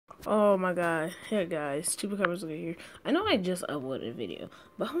Oh my god. Hey guys, Stupid Cameras here. I know I just uploaded a video,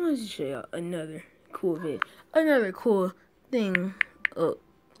 but I wanted to show y'all another cool video. Another cool thing,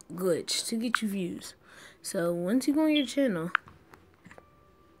 glitch to get you views. So once you go on your channel,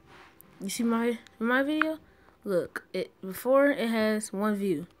 you see my video? Look, before it has 1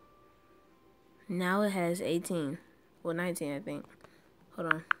 view. Now it has 18. Well, 19 I think.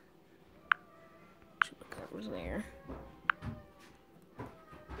 Hold on. Stupid Cameras there.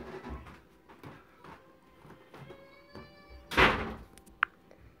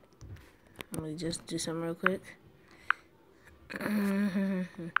 Let me just do something real quick.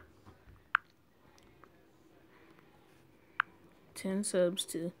 10 subs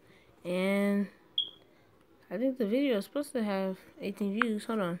too. And I think the video is supposed to have 18 views.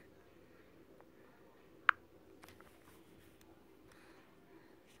 Hold on.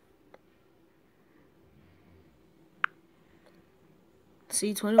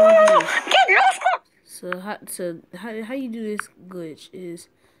 See, 21 views. So how you do this glitch is,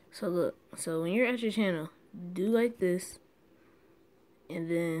 so look, so when you're at your channel, do like this, and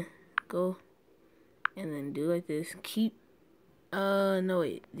then go, and then do like this. Keep, no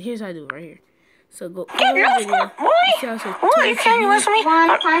wait, here's how I do it right here. So go over the video. You see how it says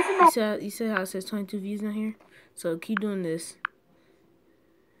 22 views? You see how it says 22 views down here? So keep doing this.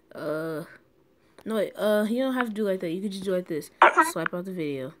 No wait, you don't have to do like that. You could just do like this. Swipe out the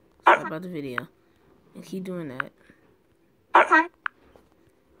video. Swipe out the video. And keep doing that.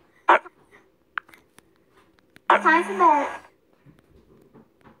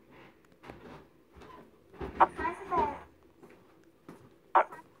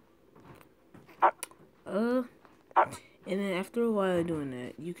 And then after a while doing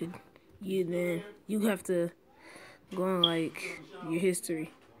that, you have to go on like your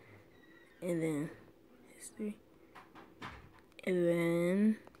history, and then history, and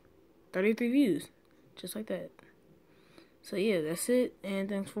then 33 views, just like that. So yeah, that's it, and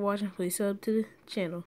thanks for watching. Please sub to the channel.